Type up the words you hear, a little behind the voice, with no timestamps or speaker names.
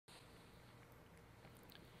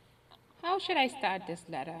should I start this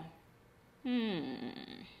letter? You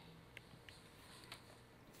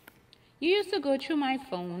used to go through my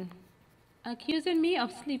phone, accusing me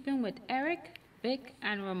of sleeping with Eric, Vic,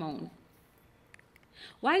 and Ramon,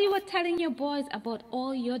 while you were telling your boys about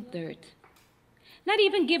all your dirt. Not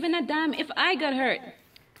even giving a damn if I got hurt.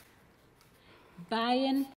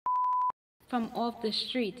 Buying from off the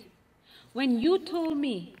street when you told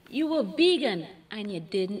me you were vegan and you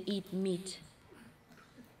didn't eat meat.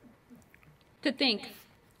 To think,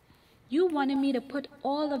 you wanted me to put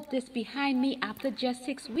all of this behind me after just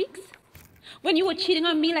 6 weeks? When you were cheating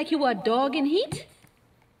on me like you were a dog in heat?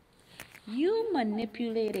 You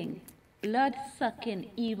manipulating,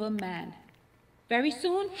 blood-sucking, evil man. Very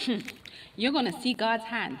soon, you're going to see God's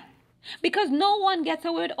hand. Because no one gets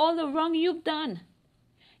away with all the wrong you've done.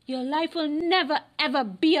 Your life will never, ever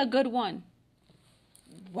be a good one.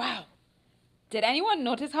 Wow. Did anyone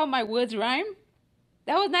notice how my words rhyme?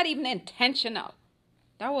 That was not even intentional.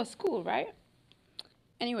 That was cool, right?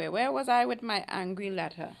 Anyway, where was I with my angry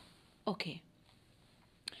letter? Okay.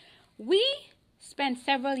 We spent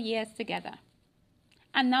several years together.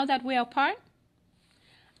 And now that we're apart,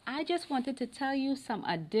 I just wanted to tell you some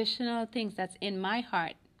additional things that's in my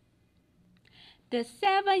heart. The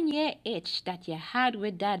 7-year itch that you had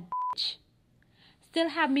with that bitch still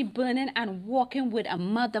have me burning and walking with a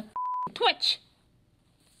mother twitch.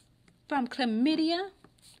 From chlamydia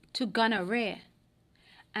to gonorrhea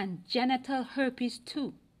and genital herpes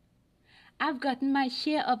too. I've gotten my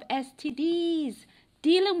share of STDs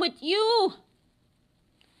dealing with you.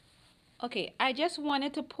 Okay, I just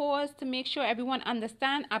wanted to pause to make sure everyone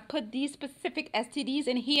understand. I put these specific STDs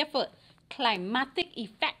in here for climatic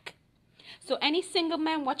effect. So any single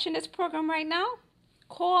man watching this program right now,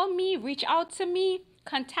 call me, reach out to me,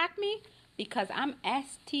 contact me, because I'm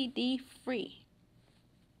STD free.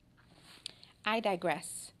 I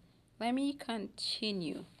digress. Let me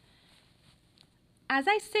continue. As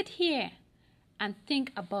I sit here and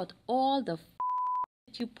think about all the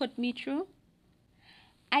that you put me through,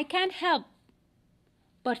 I can't help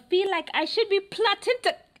but feel like I should be plotting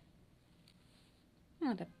to...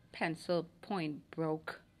 Oh, the pencil point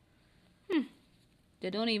broke. They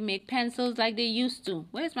don't even make pencils like they used to.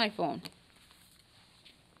 Where's my phone?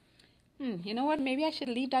 You know what? Maybe I should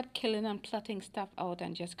leave that killing and plotting stuff out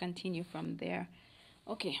and just continue from there.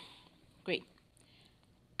 Okay, great.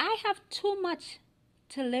 I have too much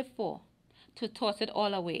to live for to toss it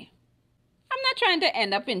all away. I'm not trying to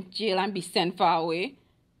end up in jail and be sent far away.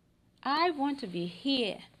 I want to be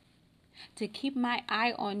here to keep my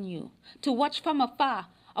eye on you, to watch from afar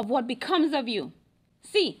of what becomes of you.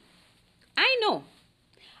 See, I know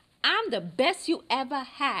I'm the best you ever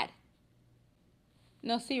had.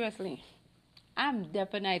 No, seriously, I'm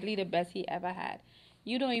definitely the best he ever had.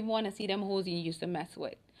 You don't even want to see them hoes you used to mess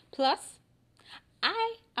with. Plus,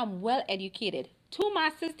 I am well educated. 2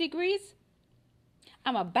 master's degrees.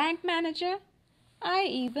 I'm a bank manager. I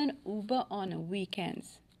even Uber on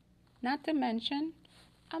weekends. Not to mention,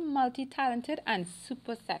 I'm multi-talented and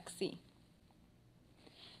super sexy.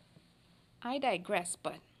 I digress,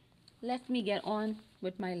 but let me get on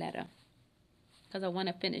with my letter, because I want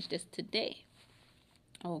to finish this today.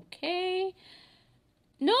 Okay.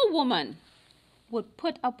 No woman would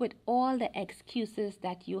put up with all the excuses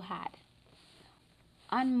that you had.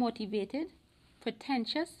 Unmotivated,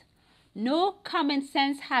 pretentious, no common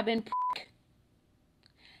sense having prick.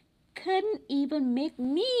 Couldn't even make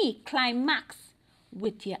me climax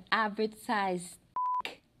with your average size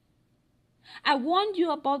prick. I warned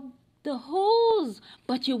you about the holes,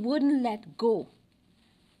 but you wouldn't let go.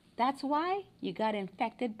 That's why you got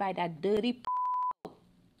infected by that dirty prick.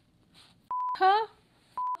 Her,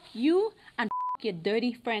 you, and your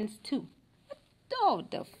dirty friends too. Oh,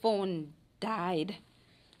 the phone died.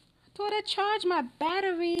 I thought I charged my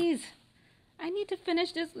batteries. I need to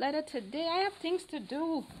finish this letter today. I have things to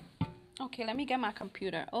do. Okay, let me get my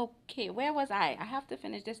computer. Okay, where was I? I have to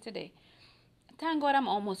finish this today. Thank God I'm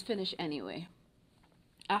almost finished anyway.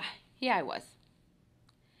 Here I was.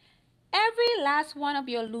 Every last one of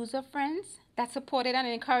your loser friends that supported and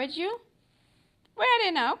encouraged you, where are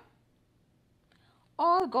they now?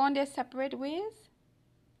 All gone their separate ways?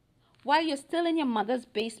 While you're still in your mother's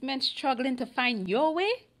basement struggling to find your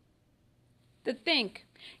way? To think,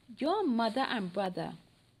 your mother and brother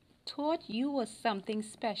thought you were something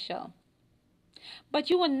special. But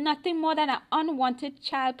you were nothing more than an unwanted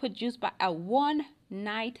child produced by a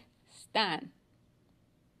one-night stand.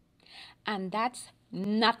 And that's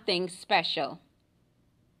nothing special.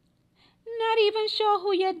 Not even sure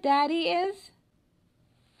who your daddy is?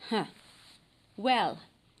 Well,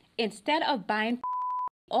 instead of buying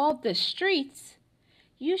off the streets,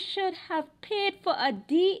 you should have paid for a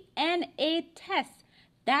DNA test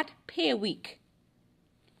that pay week.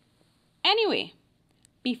 Anyway,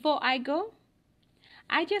 before I go,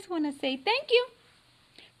 I just want to say thank you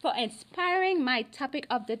for inspiring my topic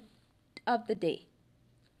of the day.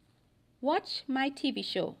 Watch my TV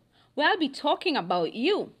show where I'll be talking about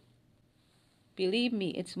you. Believe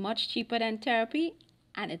me, it's much cheaper than therapy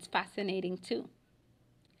and it's fascinating too.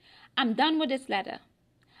 I'm done with this letter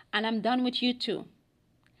and I'm done with you too.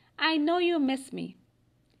 I know you miss me,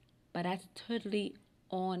 but that's totally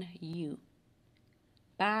on you.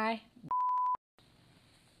 Bye.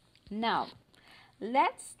 Now,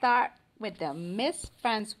 let's start with the Miss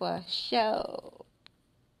Francois show.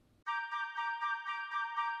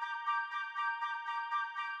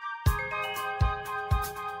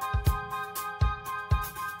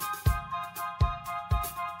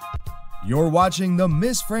 You're watching the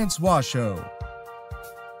Miss Francois Show.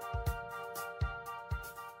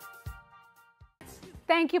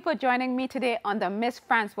 Thank you for joining me today on the Miss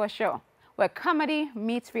Francois Show, where comedy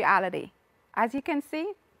meets reality. As you can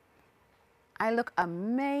see, I look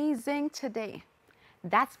amazing today.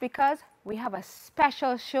 That's because we have a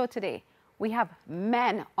special show today. We have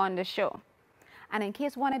men on the show. And in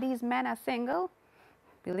case one of these men are single,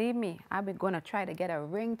 believe me, I'm going to try to get a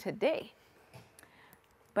ring today.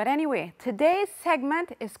 But anyway, today's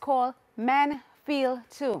segment is called Men Feel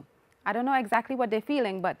Too. I don't know exactly what they're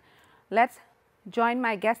feeling, but let's join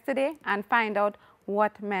my guest today and find out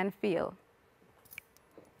what men feel.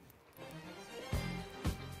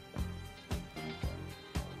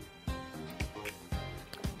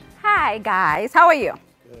 Hi guys, how are you?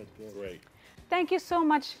 Good, good. Great. Thank you so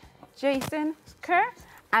much, Jason Kerr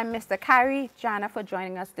and Mr. Kyrie Jana, for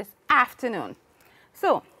joining us this afternoon.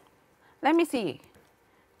 So, let me see.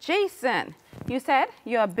 Jason, you said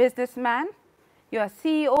you're a businessman. You're a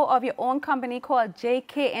CEO of your own company called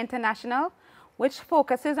JK International, which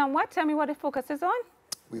focuses on what? Tell me what it focuses on.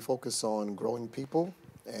 We focus on growing people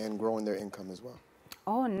and growing their income as well.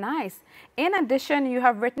 Oh, nice. In addition, you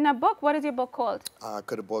have written a book. What is your book called?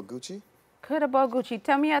 Could have bought Gucci. Could have bought Gucci.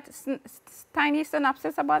 Tell me a tiny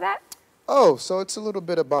synopsis about that. Oh, so it's a little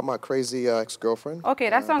bit about my crazy ex-girlfriend. Okay,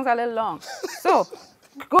 that sounds a little long. So,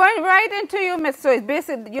 going right into you, Miss. So it's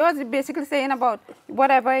yours is basically saying about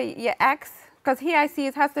whatever your ex, because here I see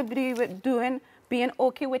it has to do with being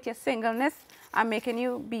okay with your singleness and making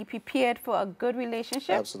you be prepared for a good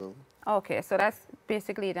relationship. Absolutely. Okay, so that's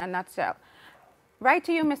basically it in a nutshell. Right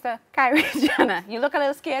to you, Mr. Kyrie Jana. You look a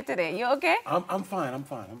little scared today. You okay? I'm fine. I'm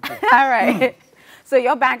fine. I'm good. All right. So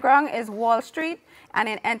your background is Wall Street, and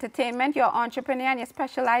in entertainment, you're an entrepreneur and you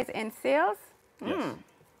specialize in sales. Yes.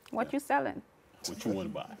 What you selling? What you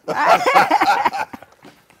want to buy?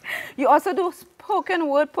 You also do spoken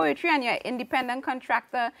word poetry, and you're an independent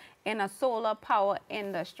contractor in a solar power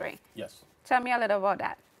industry. Yes. Tell me a little about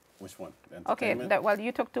that. Which one? Okay, Entertainment? well,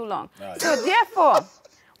 you took too long. All right. So therefore,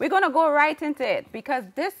 we're going to go right into it because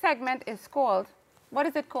this segment is called, what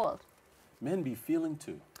is it called? Men be feeling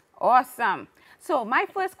too. Awesome. So my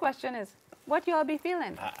first question is, what you all be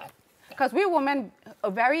feeling? Because we women are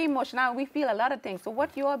very emotional. We feel a lot of things. So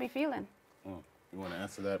what you all be feeling? You want to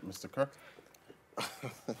answer that, Mr. Kirk?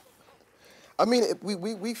 I mean,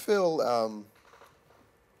 we feel,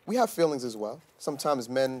 we have feelings as well. Sometimes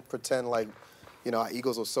men pretend like, you know, our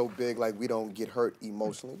egos are so big, like we don't get hurt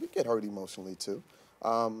emotionally. We get hurt emotionally too,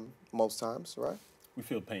 most times, right? We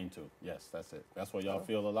feel pain too. Yes, that's it. That's what y'all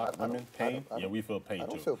feel a lot, women? Pain? Yeah, we feel pain too. I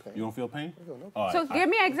don't feel pain. You don't feel pain? I feel no pain. All right, So give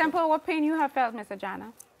me an example of what pain you have felt, Mr.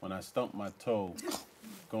 Jana. When I stumped my toe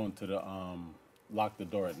going to the, lock the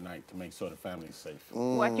door at night to make sure the family's safe.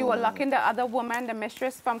 What, you were locking the other woman, the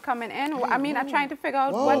mistress, from coming in? I mean, I'm trying to figure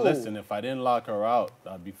out But what... listen, if I didn't lock her out,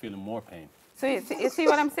 I'd be feeling more pain. So you see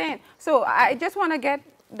what I'm saying? So I just want to get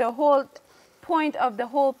the whole point of the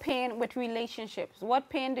whole pain with relationships. What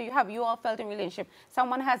pain do you have? You all felt in relationship.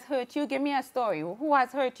 Someone has hurt you. Give me a story. Who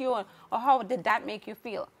has hurt you, or how did that make you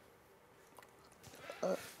feel?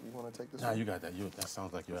 You want to take this Nah, one? you got that. That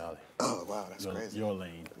sounds like your alley. Oh, wow, that's crazy. Your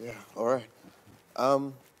lane. Yeah, all right.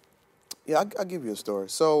 Yeah, I'll give you a story.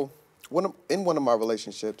 So in one of my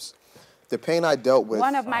relationships, the pain I dealt with...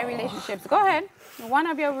 One of my relationships. Go ahead. One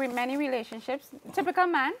of your many relationships. Typical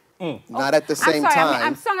man. Not at the same I'm sorry, time.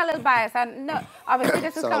 I'm sounding a little biased. No, obviously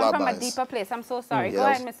this is Sound a coming lot from a biased. deeper place. I'm so sorry. Yeah, Go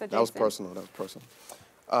ahead, Mr. Jason. That was personal. That was personal.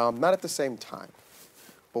 Not at the same time.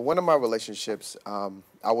 But one of my relationships,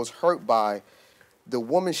 I was hurt by the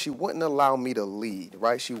woman. She wouldn't allow me to lead,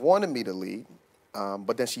 right? She wanted me to lead,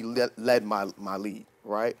 but then she led my lead,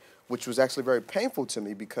 right? Which was actually very painful to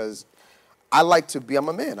me because I like to be. I'm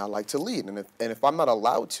a man. I like to lead, and if I'm not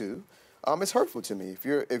allowed to, it's hurtful to me. If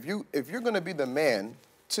you're going to be the man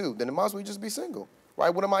too, then it might as well just be single, right?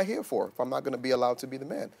 What am I here for if I'm not going to be allowed to be the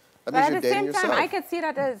man? That But means at you're the dating same yourself. time, I could see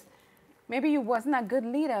that as maybe you wasn't a good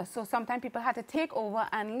leader, so sometimes people had to take over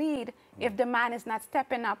and lead if the man is not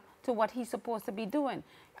stepping up to what he's supposed to be doing.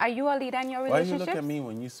 Are you a leader in your Why you relationship? look at me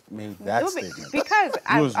when you made that No, statement? because You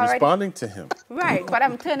I was already responding to him. right, but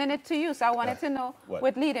I'm turning it to you, so I wanted to know What?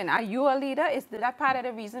 with leading. Are you a leader? Is that part of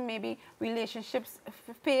the reason maybe relationships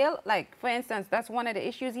fail? Like, for instance, that's one of the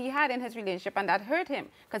issues he had in his relationship, and that hurt him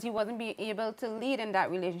because he wasn't being able to lead in that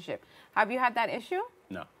relationship. Have you had that issue?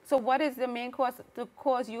 No. So what is the main cause to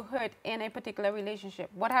cause you hurt in a particular relationship?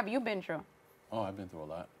 What have you been through? Oh, I've been through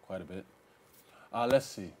a lot, quite a bit. Let's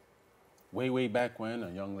see. Way back when a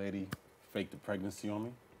young lady faked a pregnancy on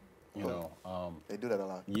me, you know. They do that a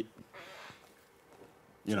lot. You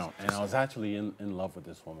know, and I was actually in love with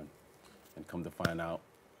this woman, and come to find out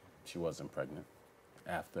she wasn't pregnant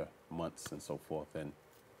after months and so forth, and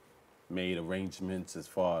made arrangements as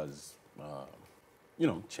far as, you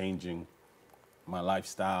know, changing my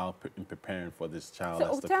lifestyle and preparing for this child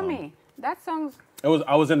that's So to tell come. me, that sounds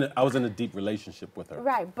I was in a deep relationship with her.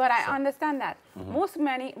 right, but I understand that. Most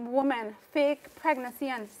many women fake pregnancy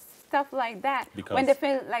and stuff like that when they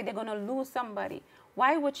feel like they're gonna lose somebody.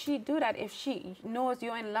 Why would she do that if she knows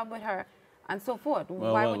you're in love with her and so forth?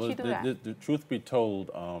 Why would she do that? The truth be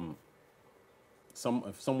told,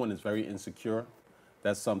 if someone is very insecure,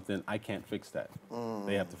 that's something I can't fix that.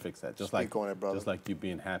 They have to fix that. Just Speak on it, brother. Just like you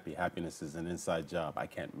being happy. Happiness is an inside job. I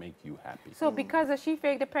can't make you happy. So because she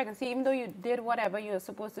faked the pregnancy, even though you did whatever you were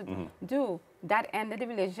supposed to do, that ended the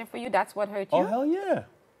relationship for you? That's what hurt you? Oh, hell yeah.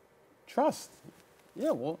 Trust.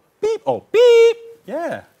 Yeah, well, beep. Oh, beep.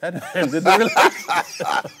 Yeah, that ended the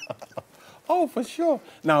relationship. Oh, for sure.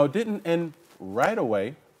 Now, it didn't end right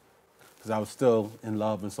away because I was still in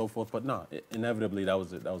love and so forth. But no, inevitably, that was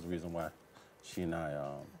the reason why she and I,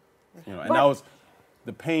 you know, and that was,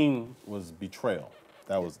 the pain was betrayal.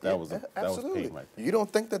 That was pain right there. You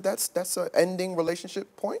don't think that that's an ending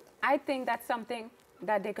relationship point? I think that's something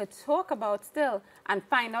that they could talk about still and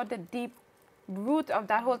find out the deep root of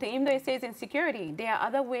that whole thing. Even though it says insecurity, there are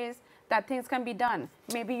other ways that things can be done.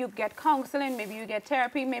 Maybe you get counseling, maybe you get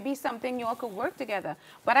therapy, maybe something you all could work together.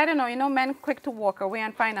 But I don't know, you know, men quick to walk away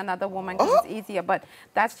and find another woman because it's easier. But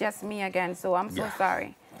that's just me again, so I'm so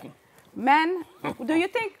sorry. Men, do you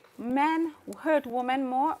think men hurt women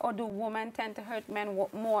more, or do women tend to hurt men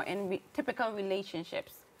more in typical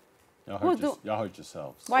relationships? Y'all hurt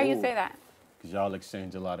yourselves. Why you say that? Because y'all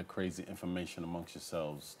exchange a lot of crazy information amongst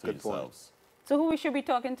yourselves to Good point. yourselves. So who we should be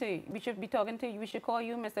talking to? We should be talking to you. We should call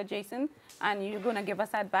you Mr. Jason, and you're going to give us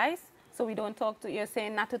advice so we don't talk to, you're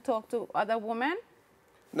saying not to talk to other women?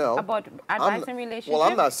 No. About advice in relationships? Well,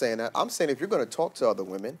 I'm not saying that. I'm saying if you're going to talk to other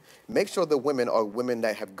women, make sure the women are women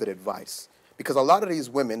that have good advice. Because a lot of these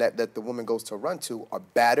women that the woman goes to run to are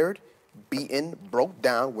battered, beaten, broke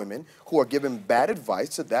down women who are giving bad advice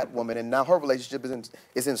to that woman, and now her relationship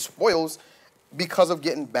is in spoils because of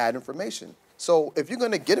getting bad information. So if you're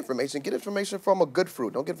going to get information from a good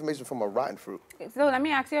fruit. Don't get information from a rotten fruit. So let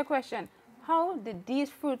me ask you a question. How did these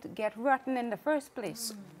fruits get rotten in the first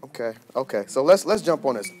place? Okay. So let's jump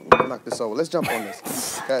on this. Knock this over. Let's jump on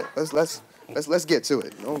this. Okay. Let's get to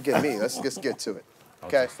it. Don't get me. Let's just get to it.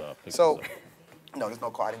 Okay. So no, there's no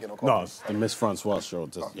call. I didn't get no call. No, it's the Miss Francois show.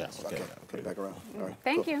 Just, yeah, okay. Put it back around. All right.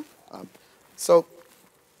 Thank cool. you. So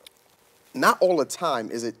not all the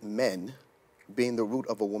time is it men being the root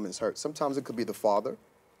of a woman's hurt. Sometimes it could be the father.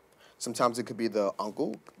 Sometimes it could be the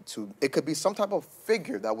uncle. It could be some type of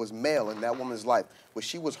figure that was male in that woman's life where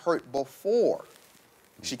she was hurt before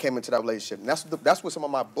she came into that relationship. And that's what some of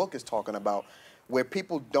my book is talking about, where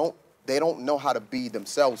people don't know how to be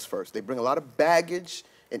themselves first. They bring a lot of baggage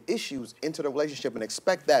and issues into the relationship and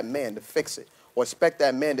expect that man to fix it, or expect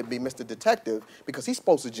that man to be Mr. Detective because he's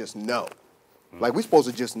supposed to just know. Like, we're supposed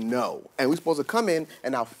to just know. And we're supposed to come in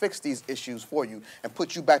and I'll fix these issues for you and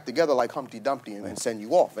put you back together like Humpty Dumpty and send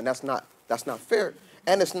you off. And that's not fair.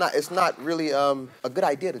 And it's not really a good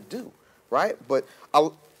idea to do, right? But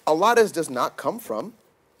a lot of this does not come from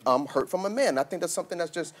hurt from a man. I think that's something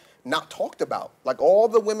that's just not talked about. Like, all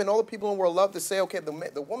the women, all the people in the world love to say, okay,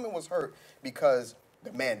 the woman was hurt because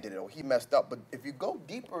the man did it or he messed up. But if you go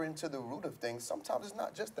deeper into the root of things, sometimes it's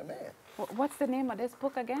not just the man. What's the name of this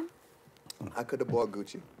book again? I could have bought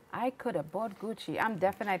Gucci. I could have bought Gucci. I'm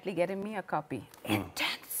definitely getting me a copy.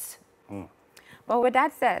 Intense. But with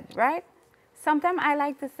that said, right? Sometimes I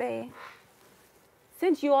like to say,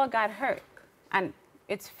 since you all got hurt, and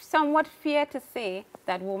it's somewhat fair to say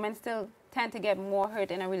that women still tend to get more hurt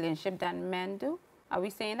in a relationship than men do. Are we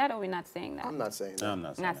saying that or are we not saying that? I'm not saying that. No, I'm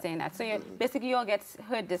not saying that. So basically you all get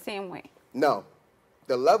hurt the same way. No.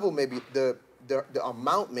 The level may be, the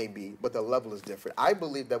amount may be, but the level is different. I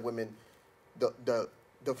believe that women,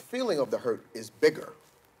 the feeling of the hurt is bigger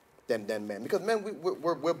than men, because men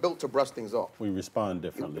we're built to brush things off. We respond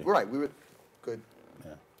differently. Right. We were good.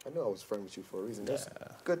 Yeah. I knew I was friends with you for a reason. That's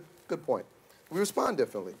good point. We respond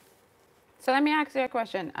differently So let me ask you a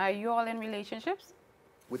question. Are you all in relationships?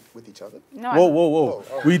 with each other. No. Whoa.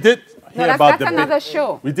 We did hear that's- about that's the another big,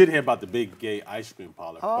 show. We did hear about the big gay ice cream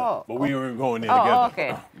parlor, Oh, but we weren't going there Oh,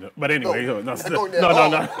 together. okay. But anyway, No, no. going there at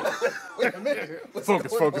all. Wait a minute. What's going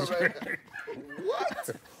Focus. on right now?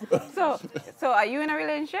 What? So are you in a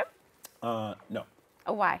relationship? No.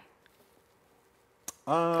 Why?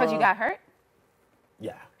 Because you got hurt?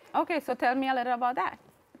 Yeah, Okay, so tell me a little about that.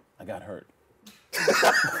 I got hurt.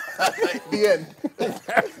 The end.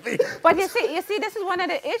 But you see, this is one of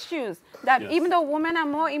the issues that Yes. even though women are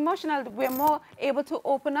more emotional, we're more able to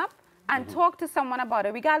open up and talk to someone about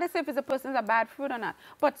it, regardless if it's a person's a bad fruit or not.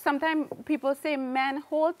 But sometimes people say men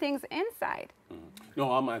hold things inside.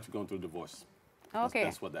 No, I'm actually going through a divorce. Okay.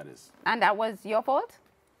 That's what that is. And that was your fault?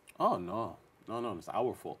 Oh, no, it's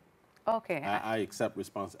our fault. Okay. I accept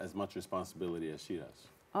as much responsibility as she does.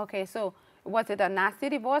 Okay, so was it a nasty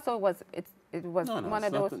divorce or was it was No, one of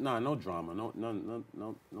it's those? nothing, no drama,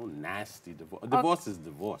 no nasty divorce. A divorce is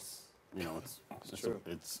divorce. You know,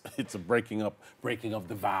 it's a breaking up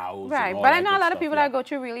the vows. and Right, all but I that know a good lot of stuff, people yeah. that go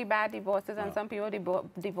through really bad divorces, and some people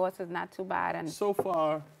divorce is not too bad. And So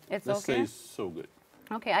far, It's let's okay? say so good.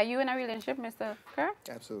 okay, are you in a relationship, Mr. Kerr?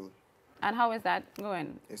 Absolutely. And how is that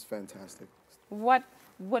going? It's fantastic. What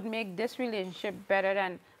would make this relationship better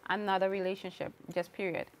than another relationship? Just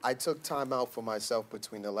period. I took time out for myself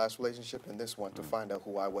between the last relationship and this one to find out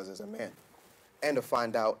who I was as a man, and to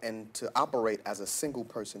find out and to operate as a single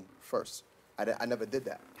person first. I never did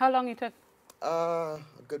that. How long you took? A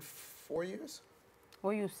good 4 years.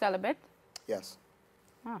 Were you celibate? Yes.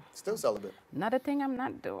 Oh. Still celibate. Another thing I'm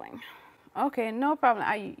not doing. Okay, no problem.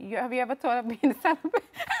 Have you ever thought of being celibate?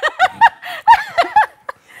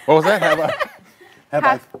 What was that? Have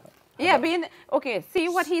I Yeah, being okay. See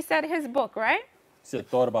what he said his book, right? said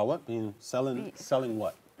thought about what? Selling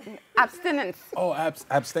what? Abstinence. Oh,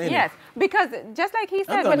 abstaining. Yes, because just like he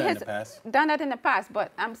said, done when that in his the past. done that in the past,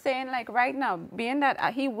 but I'm saying like right now, being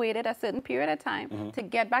that he waited a certain period of time to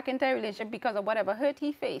get back into a relationship because of whatever hurt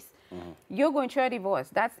he faced, you're going through a divorce.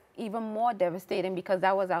 That's even more devastating because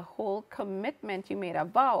that was a whole commitment you made, a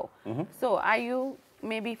vow. So are you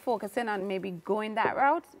maybe focusing on maybe going that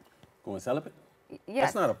route? Going celibate?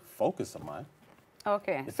 Yes. That's not a focus of mine.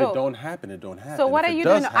 Okay. If so it don't happen, it don't happen. so what If are it you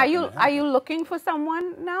does doing? happen, it Are you happens. looking for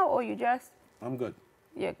someone now, or you just I'm good.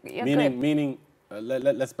 you're Meaning, good?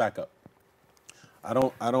 let's back up. I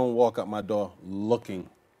don't walk up my door looking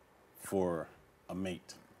for a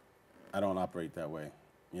mate. I don't operate that way.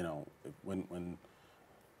 You know, when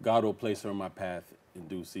God will place her in my path in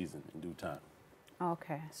due season, in due time.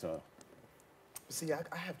 Okay. So, See,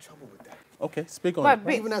 I have trouble with that. okay, speak on But it.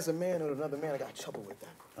 be- Even as a man or another man, I got trouble with that.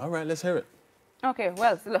 All right, let's hear it. Okay,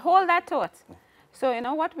 well, so hold that thought. So you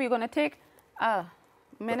know what? We're going to take a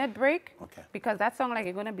minute break. Okay. Because that sounds like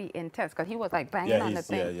it's going to be intense because he was like banging Yeah, on the he's-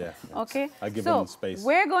 thing. yeah. Okay? I give so him space.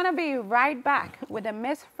 we're going to be right back with the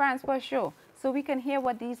Miss Francois show so we can hear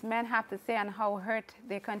what these men have to say and how hurt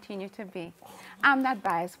they continue to be. I'm not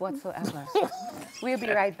biased whatsoever. We'll be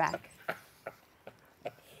right back.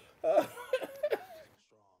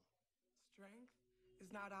 Strength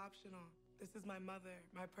is not optional. This is my mother,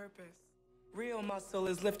 my purpose. Real muscle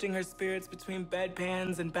is lifting her spirits between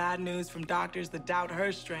bedpans and bad news from doctors that doubt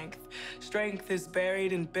her strength. Strength is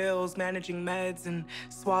buried in bills, managing meds, and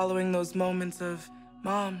swallowing those moments of,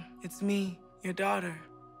 Mom, it's me, your daughter.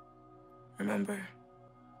 Remember?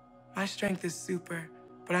 My strength is super,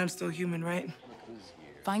 but I'm still human, right?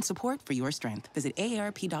 Find support for your strength. Visit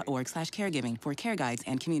aarp.org/caregiving for care guides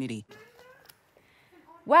and community.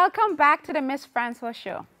 Welcome back to the Miss Francois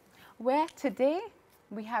show, where today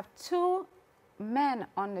we have two men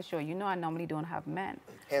on the show. You know I normally don't have men.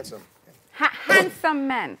 Handsome. Handsome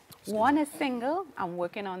men. One is single. I'm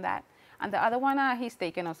working on that. And the other one, he's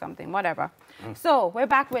taken or something, whatever. So we're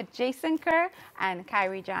back with Jason Kerr and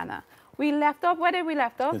Kyrie Jana. We left off, where did we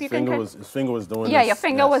left off? His finger was doing Yeah, this. your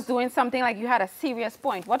finger Yes. was doing something like you had a serious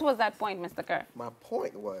point. What was that point, Mr. Kerr? My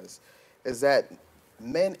point is that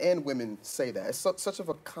men and women say that. It's such of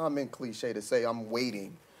a common cliche to say, I'm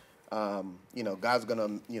waiting. God's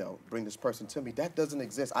gonna, bring this person to me. That doesn't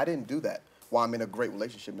exist. I didn't do that while I'm in a great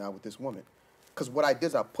relationship now with this woman. Because what I did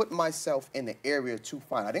is I put myself in the area to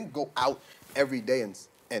find. I didn't go out every day and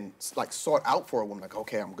like sort out for a woman. Like,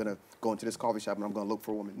 okay, I'm gonna go into this coffee shop and I'm gonna look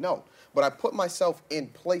for a woman. No, but I put myself in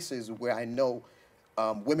places where I know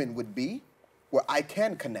women would be, where I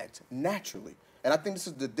can connect naturally. And I think this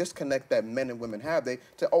is the disconnect that men and women have. They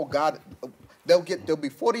say, oh, God, they'll be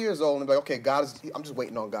 40 years old and be like, okay, I'm just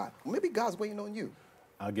waiting on God. Well, maybe God's waiting on you.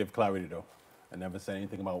 I'll give clarity, though. I never said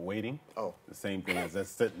anything about waiting. Oh. The same thing as I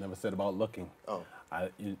never said about looking. Oh.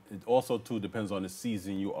 It also, too, depends on the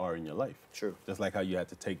season you are in your life. True. Just like how you had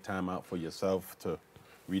to take time out for yourself to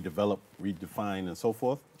redevelop, redefine, and so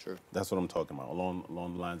forth. True. That's what I'm talking about, along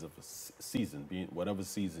the lines of a season, being whatever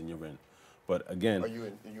season you're in. But again... Are you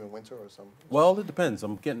in winter or something? Well, it depends.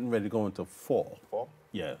 I'm getting ready to go into fall. Fall?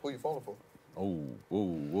 Yeah. Who are you falling for? Oh,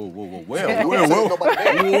 whoa. Whoa.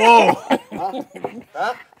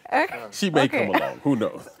 She may come along. Who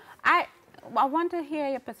knows? I want to hear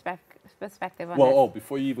your perspective on Well, this.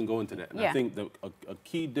 before you even go into that, and I Yeah. think a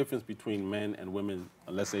key difference between men and women,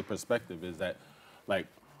 let's say perspective, is that, like,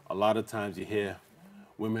 a lot of times you hear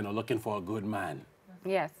women are looking for a good man.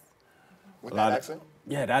 Yes. With A that lot of- accent?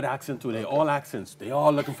 Yeah, that accent too. They all accents. They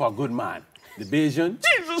all looking for a good man. The Bayesian,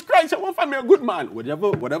 Jesus Christ, I want to find me a good man.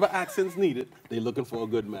 Whatever accents needed, they looking for a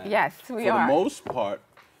good man. Yes, we For are. the most part,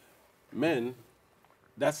 men,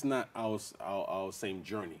 that's not our same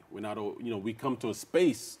journey. We're not, we come to a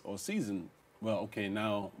space or season. Well, okay,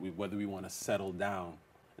 now whether we want to settle down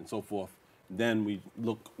and so forth, then we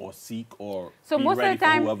look or seek or So be most ready of the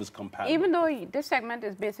time, for whoever's compatible. even though this segment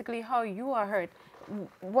is basically how you are hurt,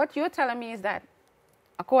 what you're telling me is that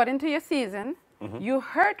according to your season, you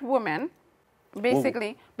hurt women,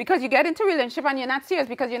 basically, because you get into a relationship and you're not serious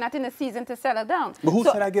because you're not in the season to settle down. But who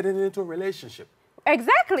So- said I get into a relationship?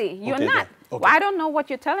 Exactly, you're Okay, not. then. Okay. Well, I don't know what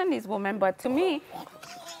you're telling these women, but to me,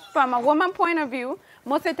 from a woman point of view,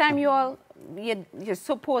 most of the time you're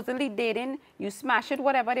supposedly dating, you smash it,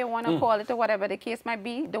 whatever they want to call it or whatever the case might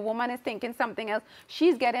be. The woman is thinking something else.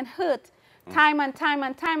 She's getting hurt time and time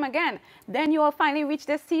and time again. Then you all finally reach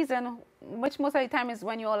this season, which most of the time is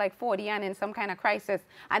when you're like 40 and in some kind of crisis.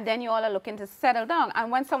 And then you all are looking to settle down.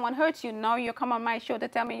 And when someone hurts you, now you come on my show to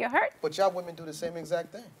tell me you're hurt. But y'all women do the same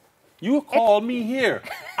exact thing. You called me here.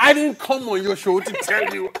 I didn't come on your show to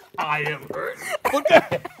tell you I am hurt.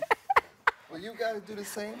 Okay. Well, you guys do the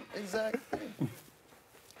same exact thing.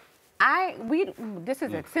 This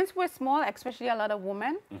is it. Since we're small, especially a lot of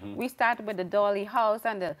women, we started with the dolly house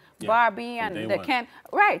and the Barbie from and day the one. Ken.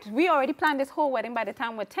 Right. We already planned this whole wedding by the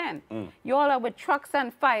time we're 10. You all are with trucks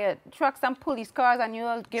and fire trucks and police cars, and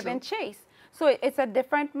you're giving chase. So it's a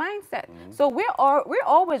different mindset. So we're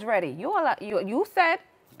always ready. You said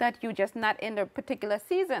that you're just not in the particular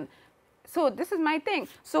season. So this is my thing.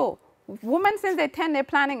 So women, since they're 10, they're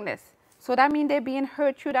planning this. So that means they're being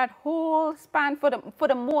hurt through that whole span for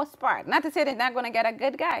the most part. Not to say they're not going to get a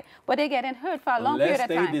good guy, but they're getting hurt for a long period Unless of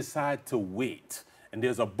they time. decide to wait. And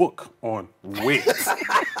there's a book on wait. You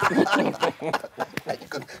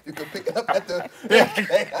could pick it up at the...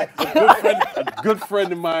 A good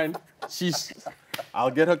friend of mine,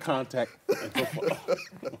 I'll get her contact. And so forth.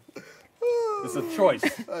 It's a choice.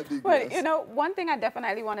 But, you know, one thing I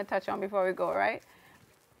definitely want to touch on before we go, right?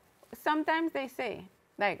 Sometimes they say,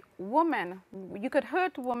 like, woman, you could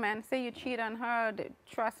hurt woman, say you cheat on her, the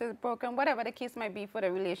trust is broken, whatever the case might be for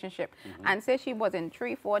the relationship, and say she was in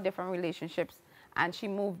 3-4 different relationships, and she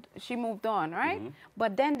moved on, right?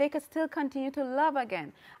 But then they could still continue to love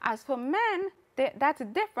again. As for men, that's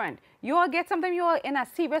different. You all get something, you all in a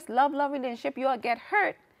serious love relationship, you all get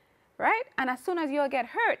hurt, right? And as soon as you all get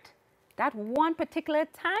hurt, that one particular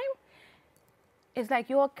time, it's like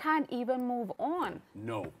you all can't even move on.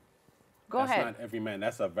 No. Go That's ahead. not every man.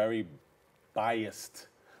 That's a very biased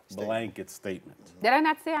blanket statement. Did I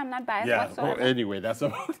not say I'm not biased Yeah. whatsoever? Well, anyway, that's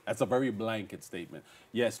a very blanket statement.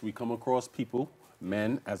 Yes, we come across people,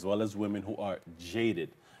 men as well as women, who are jaded,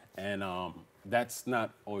 and that's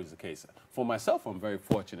not always the case. For myself, I'm very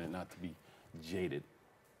fortunate not to be jaded.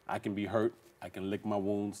 I can be hurt. I can lick my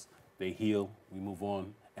wounds. They heal. We move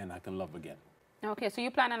on, and I can love again. Okay, so you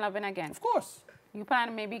plan on loving again? Of course. You plan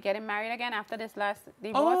on maybe getting married again after this last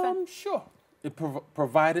divorce? Sure. It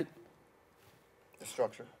provided. The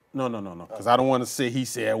structure. No. Because I don't want to say he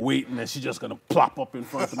said wait, and then she's just gonna plop up in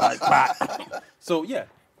front of my back. So yeah,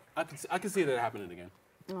 I can see that happening again.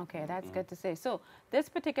 Okay, that's good to say. So this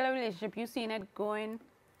particular relationship, you seen it going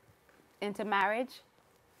into marriage?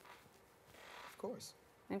 Of course.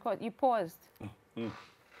 And you paused.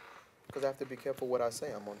 Because I have to be careful what I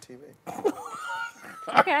say. I'm on TV.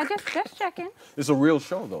 Okay, I just checking. It's a real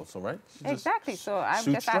show though, so right? She just Exactly. So I'm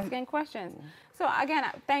shoot just straight. asking questions. So again,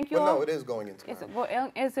 thank you But all. no, it is going into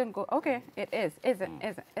marriage. Isn't go? Okay, it is. Isn't.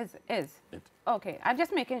 Is. It- Okay, I'm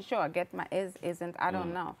just making sure I get my isn't. I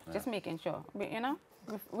don't know. Just making sure. You know,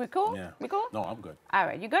 we cool? Yeah. We cool? No, I'm good. All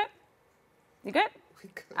right, you good? You good? We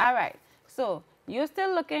good. All right. So You're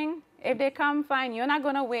still looking. If they come, fine. You're not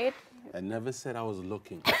going to wait. I never said I was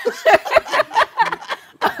looking.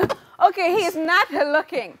 Okay, he's not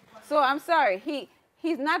looking. So I'm sorry.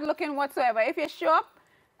 He's not looking whatsoever. If you show up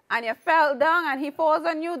and you fell down and he falls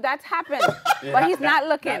on you, that's happened. Yeah, but he's not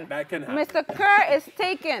looking. That can happen. Mr. Kerr is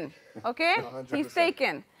taken. Okay? 100%. He's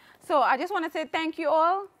taken. So I just want to say thank you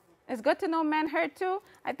all. It's good to know men hurt too.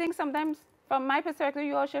 I think sometimes, from my perspective,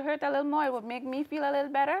 you all should hurt a little more. It would make me feel a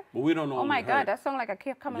little better. But we don't know. Oh my God, that sounds like a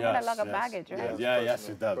kid coming with a log of yes. baggage, right? Yes,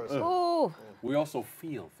 it does. Ugh. Ooh. We also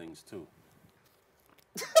feel things too.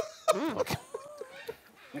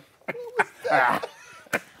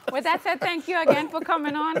 With that said, thank you again for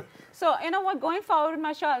coming on. So, you know what, going forward with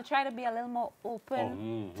my show, I'll try to be a little more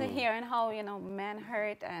open to hearing how, men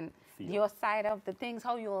hurt and your side of the things,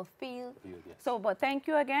 how you all feel. Yes. So, but thank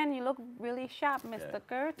you again. You look really sharp, Mr.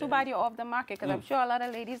 Kerr. Too bad you're off the market, because I'm sure a lot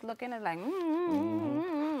of ladies looking is like,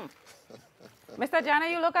 Mr. Jana,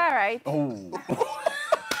 you look all right. Oh.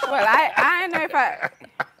 Well, I know if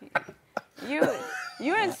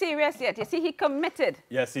you ain't serious yet. You see, he committed.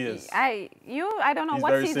 Yes, he is. I don't know He's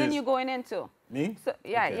what very season serious. you're going into. Me? So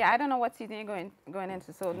yeah, Okay. I don't know what season you're going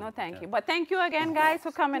into. So no, thank you. But thank you again, guys,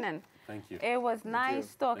 for coming in. Thank you. It was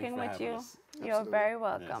nice talking Thanks with for having you. us. You're very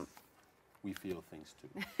welcome. Yes. We feel things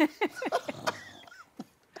too.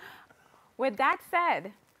 With that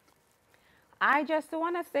said, I just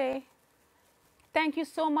want to say thank you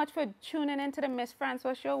so much for tuning into the Miss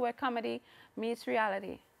Francois Show, where comedy meets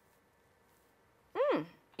reality.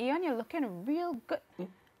 Ian, you're looking real good.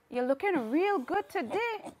 You're looking real good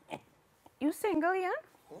today. You single, Ian?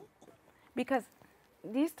 Because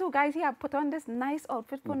these two guys here have put on this nice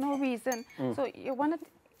outfit for no reason. So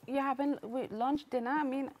you're having lunch, dinner. I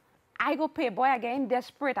mean, I go pay, boy, I'm getting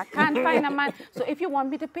desperate. I can't find a man. So if you want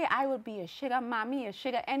me to pay, I will be a sugar mommy, a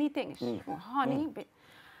sugar anything. Honey.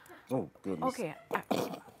 Oh, goodness. Okay.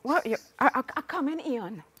 I'll come in,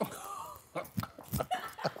 Ian.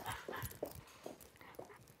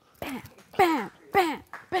 Bam, bam, bam,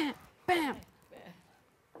 bam, bam.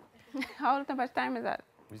 How much time is that?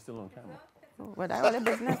 We still on camera. What I all the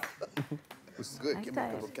business? It's good. Nice Give me a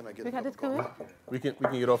time. couple. Can I get We a got cup it of coffee? good? We can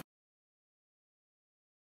get off.